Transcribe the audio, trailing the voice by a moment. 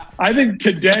I think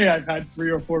today I've had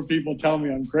 3 or 4 people tell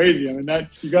me I'm crazy. I mean, that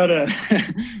you gotta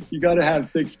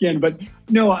have thick skin. But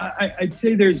no, I'd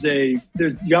say you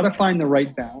gotta find the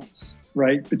right balance,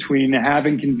 right, between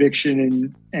having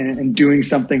conviction and doing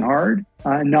something hard,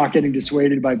 and not getting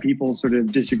dissuaded by people sort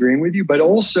of disagreeing with you, but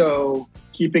also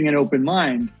keeping an open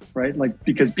mind, right? Like,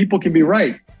 because people can be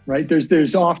right?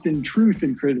 There's often truth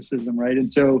in criticism, right? And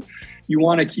so you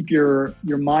want to keep your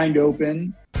mind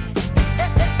open.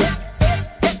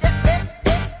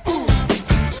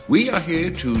 We are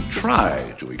here to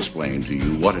try to explain to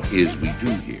you what it is we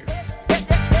do here.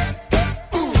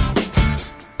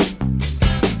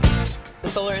 The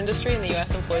solar industry in the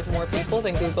U.S. employs more people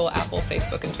than Google, Apple,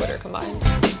 Facebook, and Twitter combined.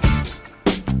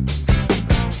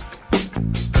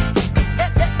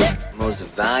 The most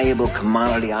valuable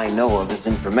commodity I know of is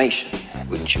information.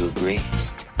 Wouldn't you agree?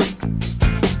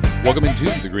 Welcome into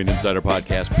the Green Insider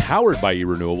Podcast, powered by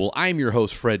eRenewable. I'm your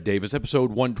host, Fred Davis. Episode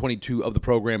 122 of the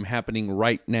program happening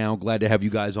right now. Glad to have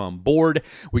you guys on board.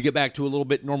 We get back to a little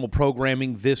bit normal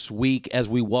programming this week as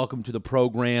we welcome to the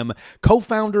program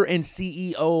co-founder and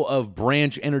CEO of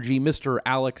Branch Energy, Mr.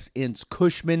 Alex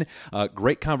Ince-Cushman.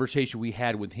 Great conversation we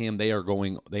had with him. They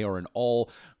are an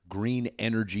all green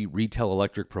energy retail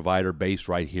electric provider based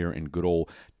right here in good old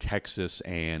Texas,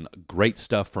 and great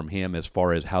stuff from him as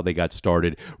far as how they got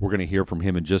started. We're going to hear from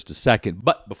him in just a second.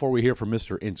 But before we hear from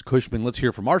Mr. Ince-Cushman, let's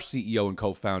hear from our CEO and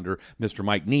co-founder, Mr.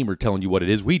 Mike Niemer, telling you what it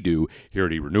is we do here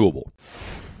at eRenewable.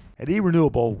 At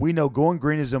eRenewable, we know going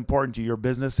green is important to your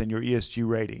business and your ESG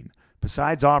rating.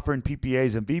 Besides offering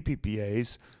PPAs and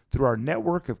VPPAs, through our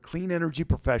network of clean energy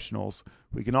professionals,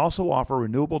 we can also offer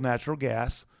renewable natural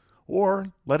gas, or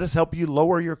let us help you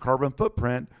lower your carbon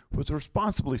footprint with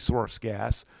responsibly sourced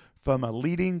gas from a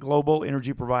leading global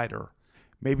energy provider.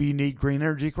 Maybe you need green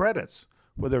energy credits,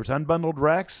 whether it's unbundled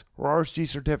RECs or RSG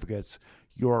certificates.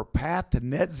 Your path to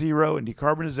net zero and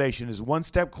decarbonization is one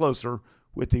step closer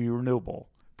with eRenewable.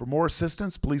 For more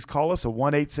assistance, please call us at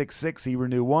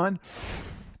 1-866-ERENEW1.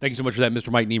 Thank you so much for that,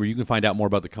 Mr. Mike Niemer. You can find out more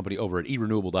about the company over at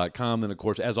eRenewable.com. And, of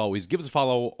course, as always, give us a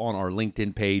follow on our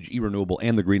LinkedIn page, eRenewable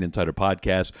and the Green Insider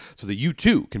Podcast, so that you,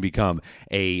 too, can become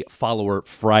a Follower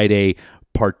Friday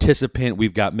participant.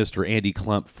 We've got Mr. Andy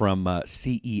Klump from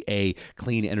CEA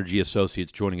Clean Energy Associates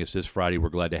joining us this Friday. We're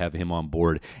glad to have him on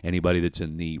board. Anybody that's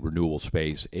in the renewable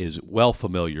space is well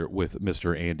familiar with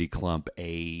Mr. Andy Klump,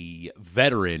 a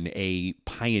veteran, a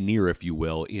pioneer, if you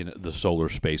will, in the solar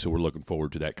space. So we're looking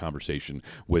forward to that conversation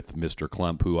with Mr.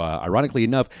 Klump, who, ironically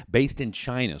enough, based in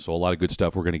China. So a lot of good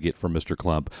stuff we're going to get from Mr.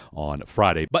 Klump on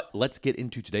Friday. But let's get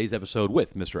into today's episode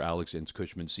with Mr. Alex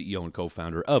Ince-Cushman, CEO and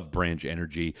co-founder of Branch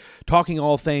Energy, talking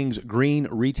all things green,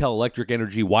 retail, electric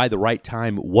energy, why the right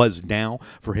time was now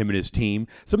for him and his team,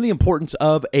 some of the importance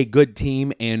of a good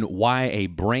team, and why a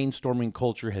brainstorming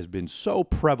culture has been so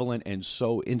prevalent and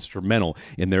so instrumental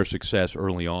in their success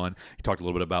early on. He talked a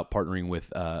little bit about partnering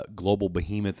with global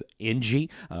behemoth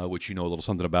Engie, which you know a little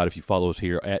something about if you follow us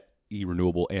here at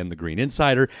eRenewable and the Green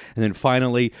Insider. And then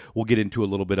finally, we'll get into a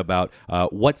little bit about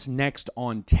what's next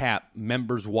on tap,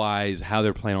 members-wise, how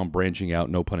they're planning on branching out,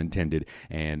 no pun intended,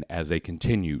 and as they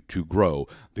continue to grow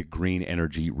the green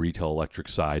energy retail electric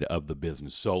side of the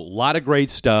business. So a lot of great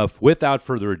stuff. Without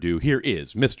further ado, here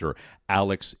is Mr.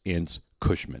 Alex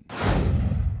Ince-Cushman.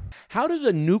 How does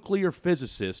a nuclear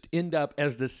physicist end up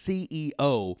as the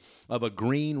CEO of a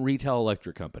green retail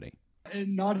electric company?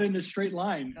 Not in a straight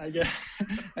line, I guess,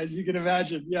 as you can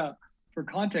imagine. Yeah. For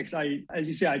context, as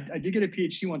you say, I did get a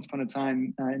PhD once upon a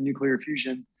time in nuclear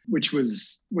fusion, which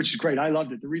is great. I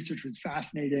loved it. The research was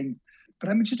fascinating, but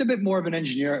I'm just a bit more of an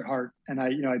engineer at heart, and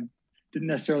I didn't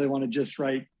necessarily want to just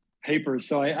write papers.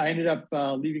 So I ended up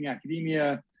leaving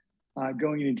academia,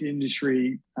 going into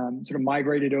industry, sort of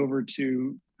migrated over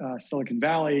to Silicon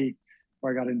Valley,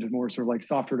 where I got into more sort of like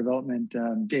software development,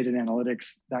 data and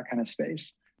analytics, that kind of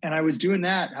space. And I was doing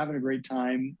that, having a great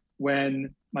time,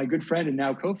 when my good friend and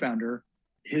now co-founder,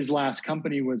 his last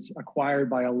company was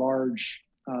acquired by a large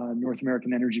North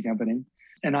American energy company.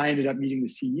 And I ended up meeting the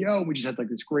CEO. We just had like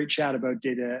this great chat about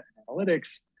data and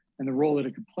analytics and the role that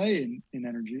it could play in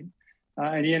energy.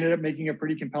 And he ended up making a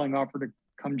pretty compelling offer to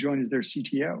come join as their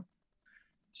CTO.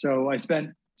 So I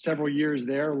spent several years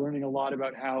there learning a lot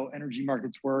about how energy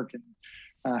markets work and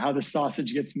how the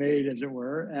sausage gets made, as it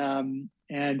were.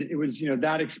 And it was,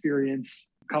 that experience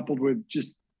coupled with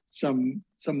just some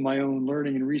of my own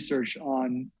learning and research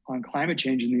on climate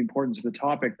change and the importance of the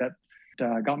topic that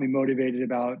got me motivated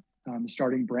about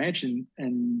starting Branch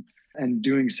and and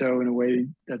doing so in a way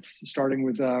that's starting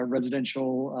with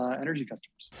residential energy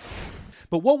customers.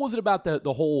 But what was it about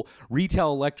the whole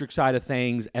retail electric side of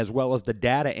things, as well as the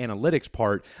data analytics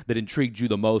part, that intrigued you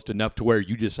the most enough to where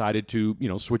you decided to,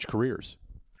 switch careers?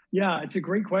 Yeah, it's a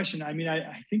great question. I mean,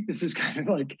 I think this is kind of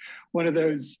like one of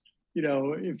those,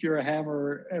 if you're a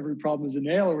hammer, every problem is a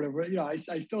nail or whatever.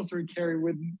 I still sort of carry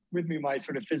with me my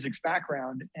sort of physics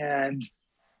background. And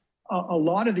a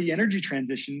lot of the energy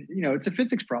transition, it's a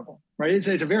physics problem, right? It's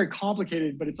a very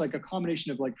complicated, but it's like a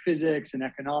combination of like physics and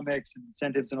economics and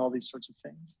incentives and all these sorts of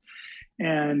things.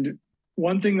 And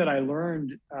one thing that I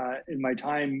learned in my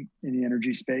time in the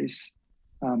energy space,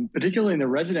 particularly in the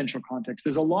residential context,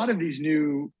 there's a lot of these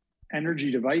new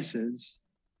energy devices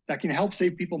that can help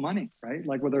save people money, right?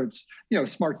 Like whether it's,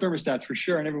 smart thermostats for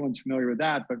sure, and everyone's familiar with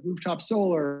that, but rooftop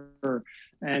solar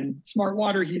and smart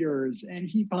water heaters and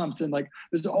heat pumps. And like,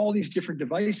 there's all these different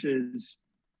devices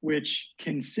which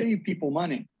can save people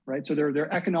money, right? So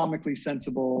they're economically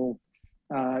sensible.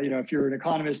 If you're an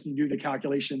economist and you do the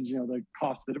calculations, the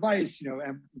cost of the device,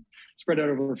 and spread out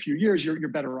over a few years, you're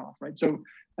better off, right? So,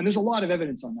 and there's a lot of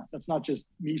evidence on that. That's not just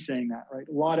me saying that, right?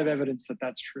 A lot of evidence that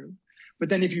that's true. But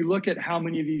then if you look at how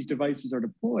many of these devices are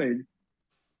deployed,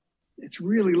 it's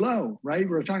really low, right?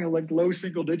 We're talking like low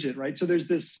single digit, right? So there's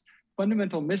this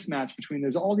fundamental mismatch between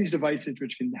there's all these devices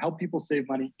which can help people save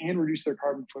money and reduce their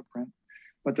carbon footprint,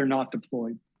 but they're not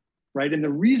deployed, right? And the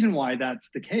reason why that's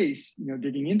the case,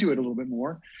 digging into it a little bit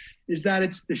more, is that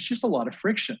it's just a lot of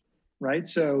friction, right?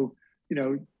 So,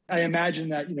 I imagine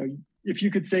that, if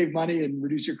you could save money and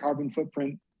reduce your carbon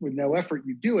footprint with no effort,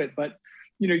 you do it. But,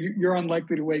 you're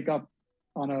unlikely to wake up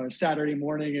on a Saturday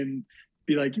morning and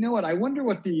be like, what, I wonder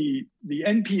what the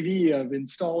NPV of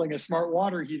installing a smart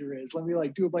water heater is. Let me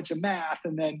do a bunch of math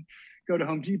and then go to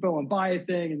Home Depot and buy a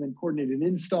thing and then coordinate an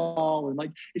install.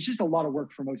 And it's just a lot of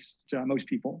work for most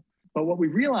people. But what we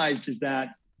realized is that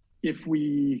if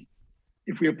we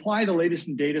apply the latest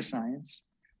in data science,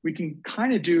 we can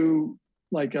kind of do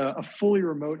like a fully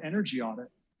remote energy audit,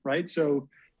 right? So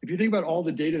if you think about all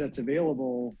the data that's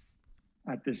available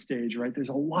at this stage, right? There's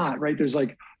a lot, right? There's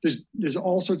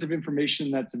all sorts of information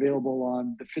that's available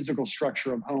on the physical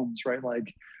structure of homes, right?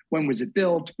 Like when was it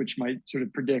built, which might sort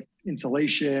of predict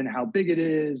insulation, how big it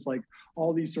is, like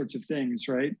all these sorts of things,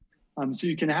 right? So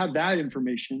you can have that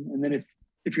information. And then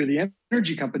if you're the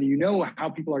energy company, how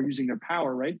people are using their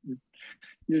power, right?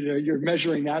 You're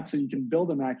measuring that so you can build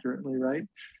them accurately, right?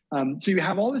 So you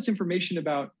have all this information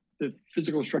about the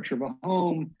physical structure of a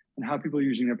home and how people are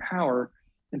using their power.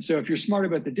 And so if you're smart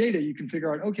about the data, you can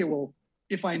figure out, okay, well,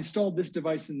 if I installed this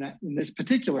device in this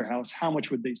particular house, how much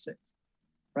would they save,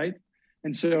 right?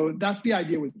 And so that's the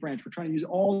idea with Branch. We're trying to use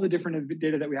all the different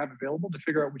data that we have available to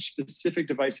figure out which specific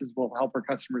devices will help our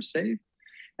customers save.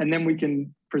 And then we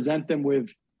can present them with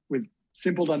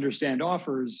simple to understand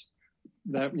offers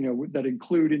that, that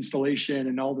include installation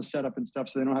and all the setup and stuff,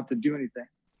 so they don't have to do anything.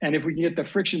 And if we can get the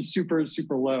friction super,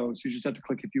 super low, so you just have to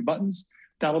click a few buttons,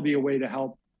 that'll be a way to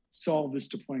help solve this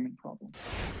deployment problem.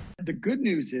 The good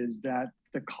news is that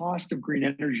the cost of green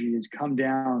energy has come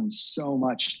down so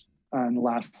much in the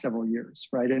last several years,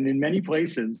 right? And in many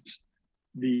places,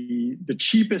 the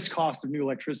cheapest cost of new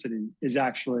electricity is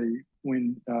actually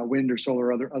wind or solar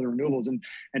or other renewables.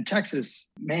 And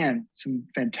Texas, man, some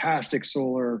fantastic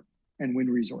solar and wind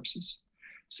resources.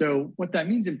 So what that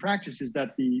means in practice is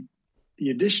that the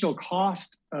additional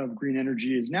cost of green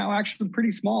energy is now actually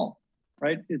pretty small,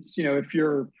 right? It's, if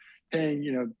you're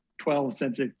paying, 12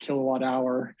 cents a kilowatt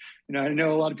hour, I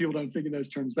know a lot of people don't think in those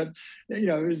terms, but,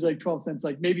 it was like 12 cents,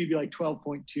 like maybe be like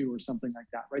 12.2 or something like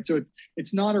that, right? So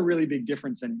it's not a really big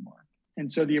difference anymore.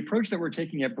 And so the approach that we're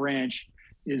taking at Branch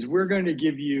is we're going to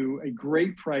give you a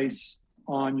great price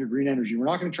on your green energy. We're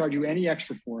not going to charge you any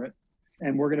extra for it.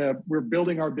 And we're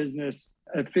building our business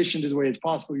efficient as way as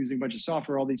possible using a bunch of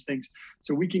software, all these things.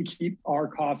 So we can keep our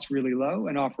costs really low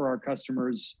and offer our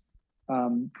customers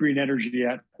green energy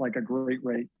at like a great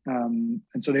rate. And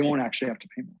so they won't actually have to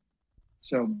pay more.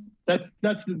 So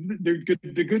that's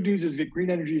the good news is that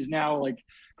green energy is now like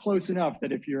close enough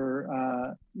that if you're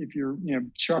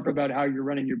sharp about how you're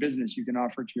running your business, you can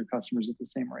offer it to your customers at the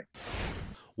same rate.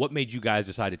 What made you guys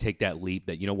decide to take that leap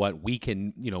that, we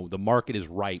can, the market is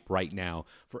ripe right now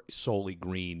for a solely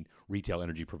green retail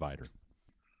energy provider?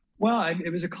 Well,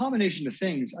 it was a combination of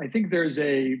things. I think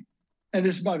and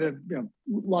this is by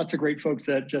lots of great folks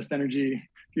at Just Energy.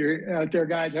 If you're out there,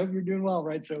 guys, I hope you're doing well,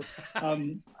 right? So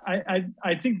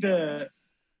I think there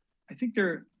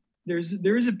is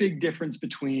a big difference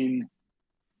between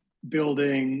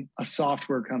building a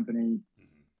software company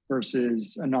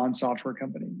versus a non-software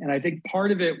company. And I think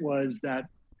part of it was that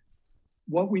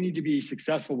what we need to be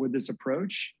successful with this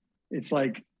approach, it's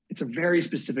a very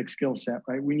specific skill set,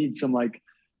 right? We need some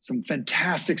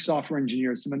fantastic software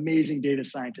engineers, some amazing data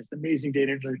scientists, amazing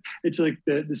data engineers. It's like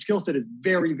the skill set is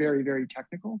very, very, very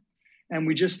technical. And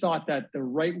we just thought that the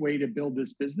right way to build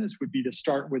this business would be to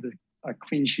start with a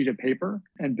clean sheet of paper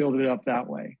and build it up that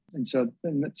way. And so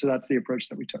that's the approach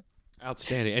that we took.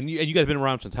 Outstanding. And you guys have been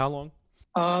around since how long?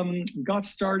 We got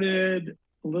started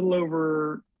a little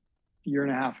over a year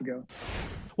and a half ago.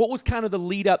 What was kind of the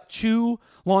lead up to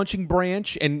launching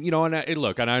Branch? And,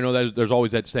 look, and I know there's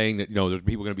always that saying that, there's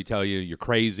people going to be telling you you're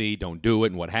crazy, don't do it,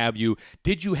 and what have you.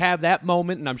 Did you have that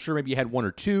moment? And I'm sure maybe you had one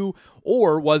or two.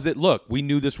 Or was it, look, we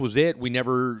knew this was it. We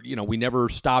never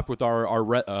stopped with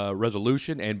our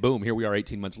resolution, and boom, here we are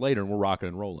 18 months later, and we're rocking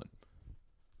and rolling.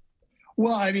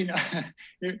 Well, I mean,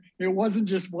 it wasn't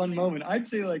just one moment. I'd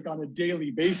say like on a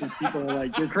daily basis, people are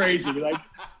like, you're crazy. Like,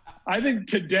 I think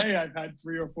today I've had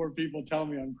 3 or 4 people tell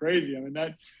me I'm crazy. I mean,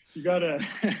 that you gotta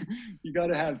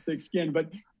have thick skin. But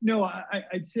no,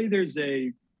 I'd say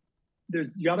you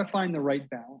gotta find the right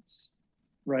balance,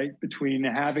 right, between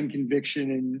having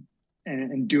conviction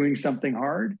and doing something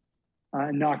hard,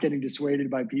 and not getting dissuaded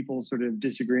by people sort of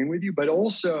disagreeing with you, but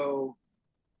also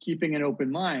keeping an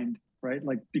open mind, right?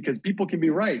 Like, because people can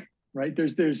be right?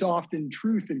 There's often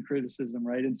truth in criticism,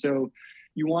 right? And so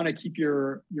you want to keep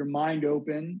your mind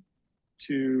open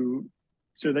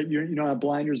so that you don't have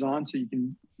blinders on, so you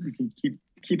can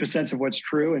keep a sense of what's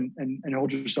true and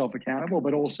hold yourself accountable,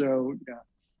 but also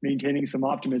maintaining some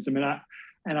optimism.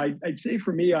 And I'd say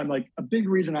for me, I'm like, a big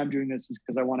reason I'm doing this is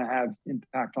because I want to have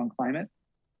impact on climate.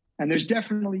 And there's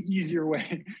definitely easier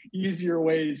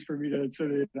ways for me to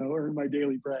sort of earn my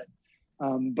daily bread.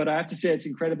 But I have to say, it's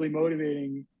incredibly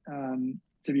motivating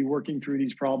to be working through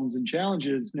these problems and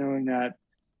challenges, knowing that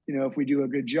if we do a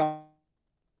good job,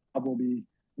 we'll be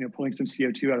pulling some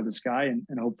CO2 out of the sky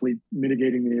and hopefully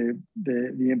mitigating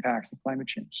the impacts of climate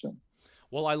change. So.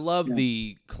 Well, I love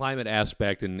the climate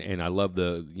aspect, and I love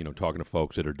the talking to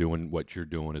folks that are doing what you're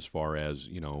doing as far as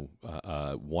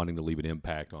wanting to leave an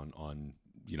impact on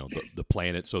the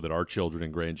planet, so that our children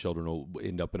and grandchildren will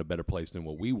end up in a better place than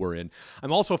what we were in.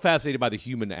 I'm also fascinated by the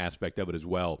human aspect of it as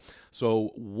well.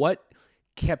 So what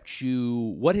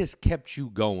has kept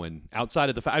you going outside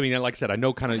of the fact? I mean, like I said, I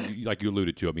know kind of like you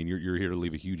alluded to, I mean, you're here to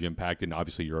leave a huge impact, and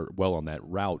obviously you're well on that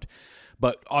route.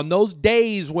 But on those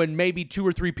days when maybe 2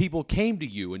 or 3 people came to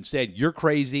you and said, you're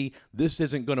crazy, this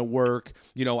isn't going to work,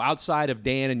 outside of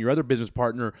Dan and your other business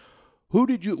partner,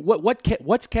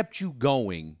 what's kept you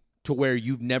going to where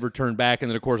you've never turned back?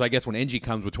 And then, of course, I guess when Engie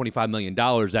comes with $25 million,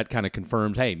 that kind of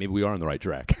confirms, hey, maybe we are on the right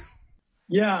track.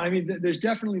 Yeah, I mean, there's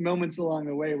definitely moments along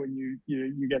the way when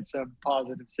you get some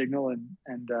positive signal,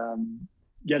 and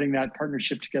getting that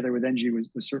partnership together with Engie was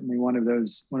certainly one of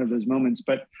those moments.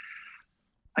 But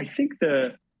I think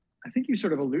you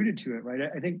sort of alluded to it, right?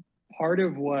 I think part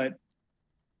of what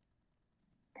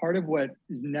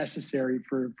is necessary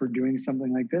for doing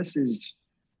something like this is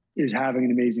having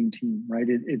an amazing team, right?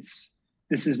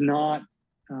 This is not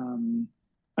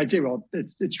I'd say, well,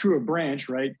 it's true of Branch,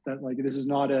 right? That like this is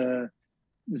not a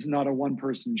one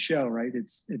person show, right?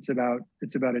 It's about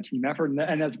a team effort,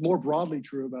 and that's more broadly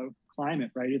true about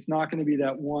climate, right? It's not going to be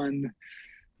that one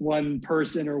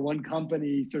person or one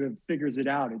company sort of figures it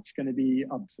out. It's going to be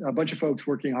a bunch of folks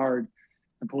working hard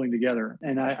and pulling together.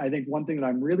 And I think one thing that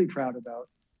I'm really proud about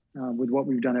with what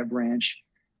we've done at Branch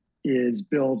is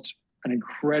built an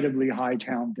incredibly high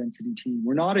talent density team.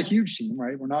 We're not a huge team,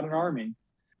 right? We're not an army.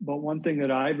 But one thing that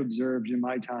I've observed in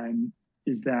my time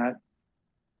is that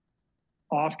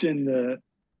often the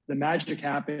magic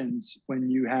happens when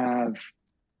you have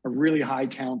a really high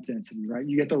talent density, right?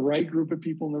 You get the right group of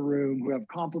people in the room who have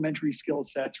complementary skill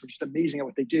sets, which is amazing at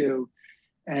what they do.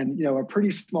 And, a pretty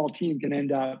small team can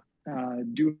end up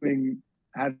doing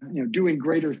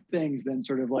greater things than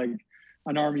sort of like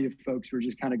an army of folks who are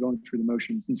just kind of going through the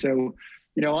motions. And so,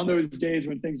 on those days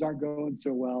when things aren't going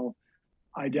so well,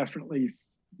 I definitely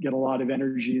get a lot of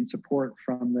energy and support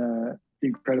from the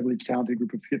incredibly talented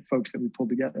group of folks that we pulled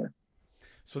together.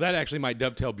 So that actually might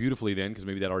dovetail beautifully then, because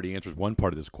maybe that already answers one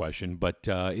part of this question. But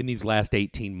in these last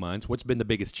 18 months, what's been the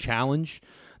biggest challenge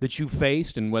that you've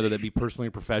faced, and whether that be personally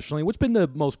or professionally? What's been the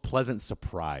most pleasant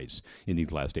surprise in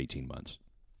these last 18 months?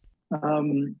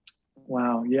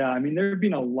 Wow. Yeah. I mean, there have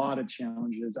been a lot of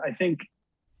challenges. I think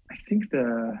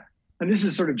and this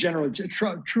is sort of generally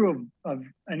true of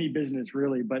any business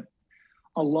really, but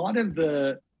a lot of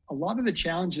the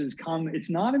challenges come, it's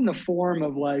not in the form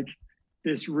of like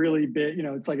this really big,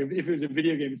 it's like if it was a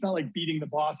video game, it's not like beating the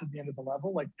boss at the end of the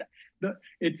level. Like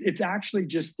it's actually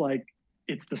just like,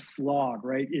 it's the slog,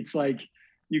 right? It's like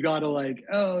you got to like,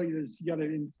 oh, you got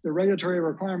to, the regulatory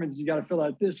requirements, you got to fill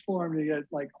out this form, you get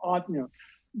like,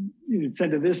 you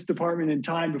send to this department in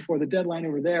time before the deadline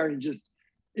over there. And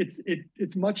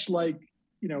it's much like,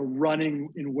 running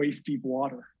in waist deep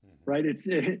water, right?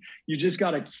 You just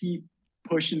got to keep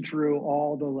pushing through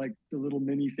all the little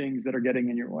mini things that are getting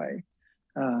in your way.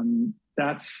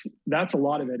 That's a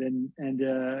lot of it.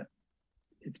 And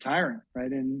it's tiring, right?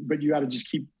 But you got to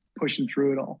just keep pushing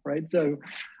through it all, right? So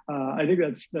I think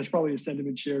that's probably a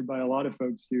sentiment shared by a lot of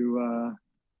folks who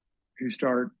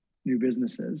start new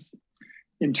businesses.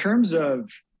 In terms of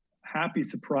happy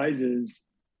surprises,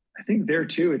 I think there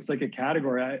too, it's like a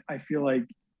category. I feel like,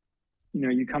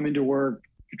 you come into work,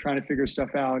 you're trying to figure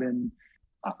stuff out, and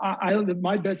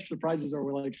my best surprises are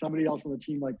where like somebody else on the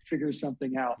team like figures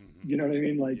something out. You know what I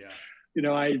mean? Like,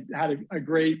 I had a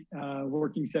great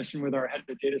working session with our head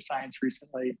of data science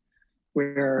recently,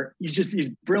 where he's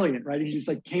brilliant, right? He just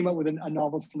like came up with a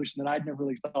novel solution that I'd never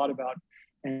really thought about,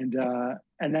 and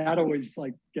that always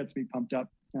like gets me pumped up,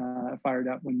 fired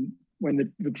up when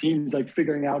the team's like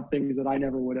figuring out things that I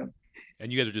never would have.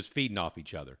 And you guys are just feeding off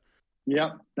each other.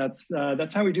 Yeah, that's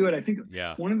how we do it. I think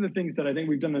one of the things that I think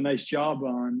we've done a nice job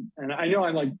on, and I know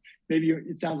I'm like, maybe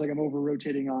it sounds like I'm over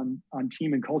rotating on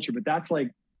team and culture, but that's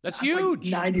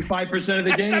huge. Like 95% of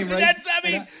the game,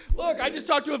 right? Look, I just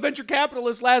talked to a venture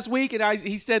capitalist last week, and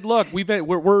he said, look,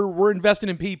 we're investing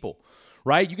in people.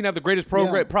 Right? You can have the greatest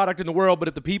product in the world, but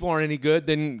if the people aren't any good,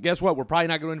 then guess what? We're probably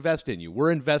not going to invest in you.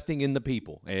 We're investing in the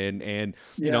people. And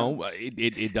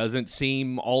it doesn't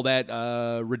seem all that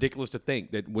ridiculous to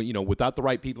think that, without the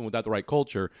right people and without the right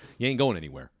culture, you ain't going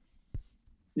anywhere.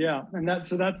 Yeah. And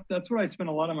that's what I spend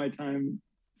a lot of my time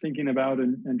thinking about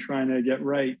and trying to get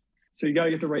right. So you got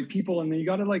to get the right people. And then you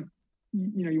got to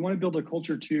you want to build a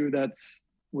culture too, that's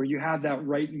where you have that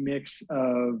right mix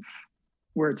of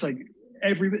where it's like,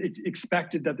 it's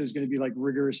expected that there's going to be like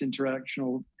rigorous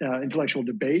intellectual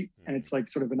debate, and it's like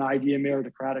sort of an idea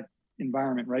meritocratic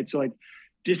environment, right? So like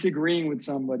disagreeing with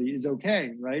somebody is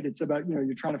okay, right? It's about, you're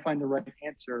trying to find the right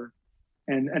answer,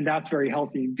 and that's very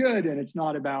healthy and good. And it's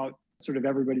not about sort of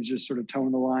everybody's just sort of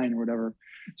towing the line or whatever.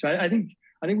 So I think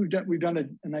we've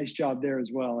done a nice job there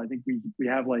as well. I think we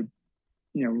have like,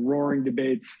 roaring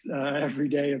debates every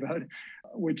day about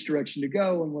which direction to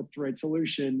go and what's the right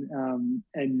solution.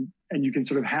 And you can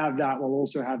sort of have that while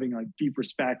also having like deep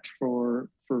respect for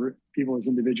people as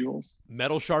individuals.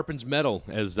 Metal sharpens metal,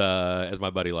 as my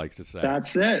buddy likes to say.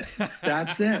 That's it.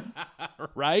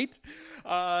 Right?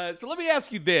 So let me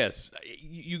ask you this.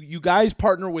 You guys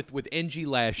partner with NG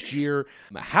last year.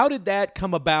 How did that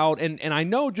come about? And I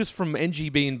know just from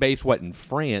NG being based, in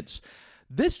France,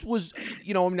 this was,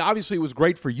 obviously it was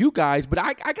great for you guys, but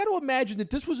I got to imagine that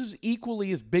this was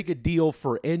equally as big a deal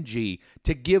for NG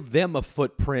to give them a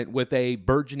footprint with a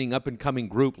burgeoning up-and-coming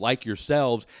group like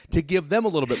yourselves, to give them a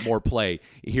little bit more play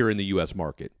here in the U.S.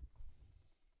 market.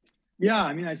 Yeah,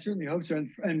 I certainly hope so.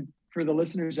 And for the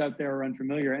listeners out there who are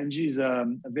unfamiliar, NG is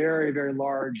a very, very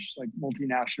large, like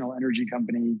multinational energy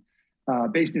company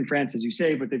based in France, as you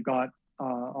say, but they've got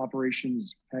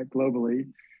operations globally.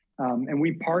 And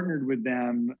we partnered with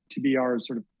them to be our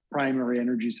sort of primary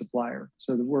energy supplier.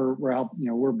 So that we're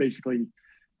basically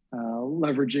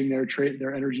leveraging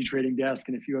their energy trading desk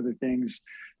and a few other things.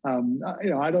 I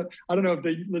don't know if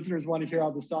the listeners want to hear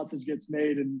how the sausage gets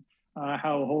made and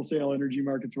how wholesale energy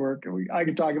markets work. I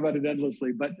could talk about it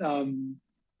endlessly, but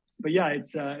yeah,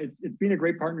 it's been a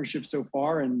great partnership so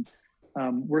far, and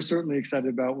we're certainly excited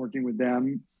about working with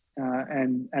them.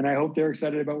 And I hope they're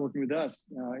excited about working with us.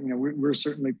 We're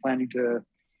certainly planning to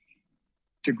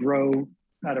grow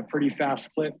at a pretty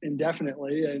fast clip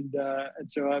indefinitely, and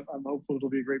so I'm hopeful it'll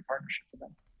be a great partnership for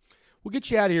them. We'll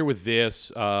get you out of here with this.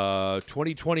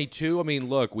 2022,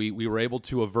 look, we were able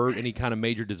to avert any kind of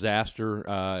major disaster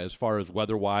as far as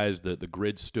weather-wise. The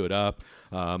grid stood up,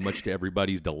 much to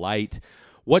everybody's delight.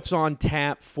 What's on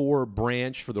tap for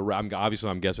Branch for the? Obviously,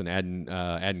 I'm guessing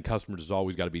adding customers has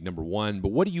always got to be number one.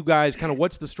 But what do you guys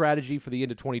what's the strategy for the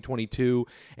end of 2022,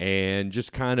 and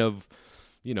just where's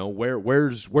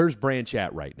Branch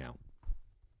at right now?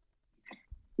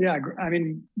 Yeah,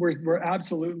 we're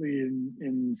absolutely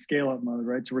in scale up mode,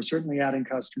 right? So we're certainly adding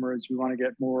customers. We want to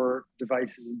get more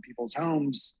devices in people's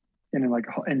homes,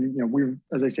 we,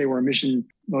 as I say, we're a mission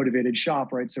motivated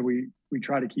shop, right? So we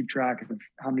try to keep track of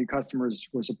how many customers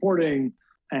we're supporting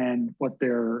and what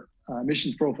their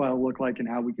emissions profile look like and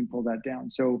how we can pull that down.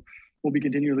 So we'll be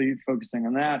continually focusing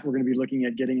on that. We're going to be looking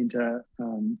at getting into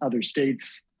other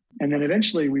states, and then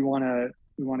eventually we want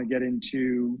to get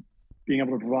into being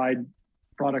able to provide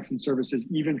products and services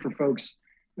even for folks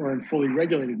who are in fully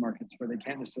regulated markets where they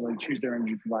can't necessarily choose their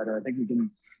energy provider. I think we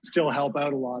can still help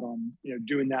out a lot on,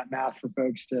 doing that math for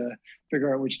folks to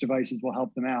figure out which devices will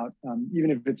help them out,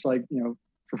 even if it's like,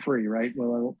 for free, right?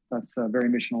 Well, that's very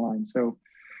mission aligned. So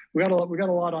we got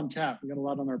a lot on tap. We got a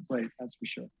lot on our plate, that's for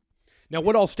sure. Now,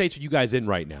 what all states are you guys in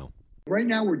right now? Right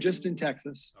now, we're just in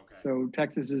Texas. Okay. So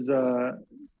Texas is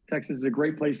a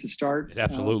great place to start. It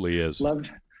absolutely is.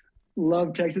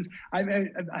 Love Texas.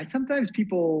 I sometimes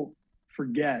people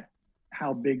forget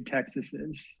how big Texas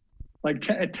is. Like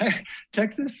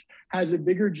Texas has a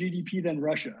bigger GDP than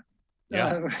Russia.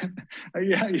 Yeah.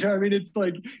 Yeah. It's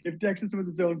like if Texas was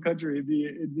its own country, it'd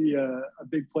be a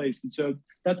big place. And so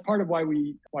that's part of why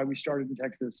we started in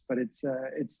Texas. But it's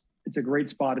a great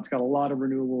spot. It's got a lot of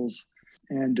renewables.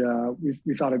 And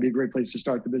we thought it'd be a great place to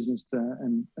start the business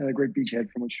and a great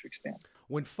beachhead from which to expand.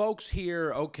 When folks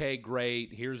hear, okay,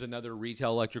 great, here's another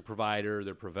retail electric provider,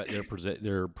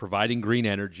 they're providing green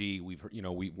energy.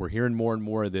 We're hearing more and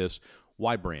more of this.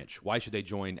 Why Branch? Why should they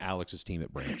join Alex's team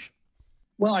at Branch?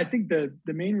 Well, I think the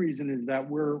main reason is that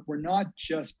we're not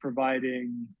just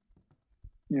providing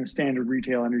standard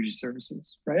retail energy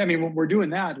services, right? I mean, we're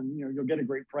doing that, and you'll get a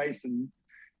great price and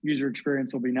user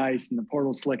experience will be nice and the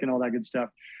portal's slick and all that good stuff.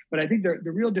 But I think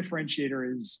the real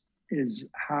differentiator is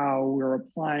how we're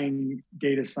applying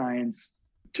data science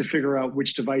to figure out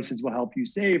which devices will help you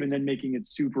save and then making it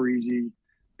super easy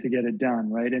to get it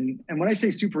done, right? And when I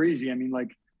say super easy, I mean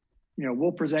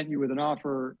we'll present you with an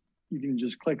offer. You can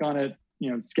just click on it,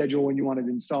 schedule when you want it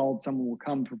installed. Someone will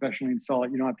come professionally install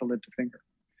it. You don't have to lift a finger,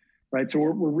 right? So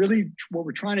we're really, what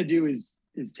we're trying to do is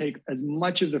take as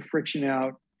much of the friction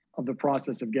out of the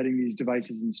process of getting these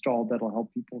devices installed that'll help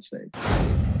people save.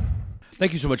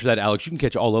 Thank you so much for that, Alex. You can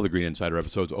catch all other Green Insider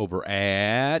episodes over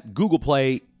at Google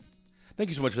Play. Thank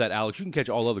you so much for that, Alex. You can catch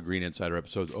all other Green Insider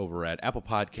episodes over at Apple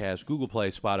Podcasts, Google Play,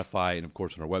 Spotify, and, of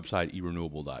course, on our website,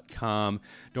 erenewable.com.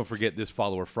 Don't forget this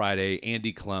Follower Friday,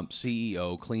 Andy Klump,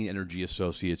 CEO, Clean Energy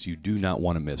Associates. You do not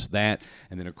want to miss that.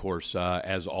 And then, of course,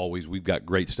 as always, we've got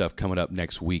great stuff coming up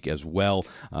next week as well.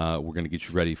 We're going to get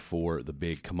you ready for the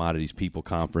big Commodities People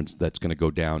Conference that's going to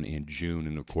go down in June.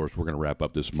 And, of course, we're going to wrap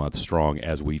up this month strong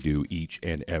as we do each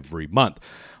and every month.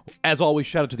 As always,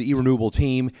 shout out to the eRenewable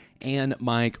team and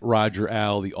Mike, Roger,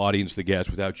 Al, the audience, the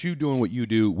guests. Without you doing what you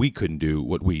do, we couldn't do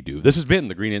what we do. This has been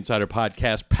the Green Insider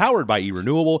Podcast, powered by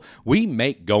eRenewable. We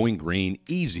make going green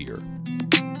easier.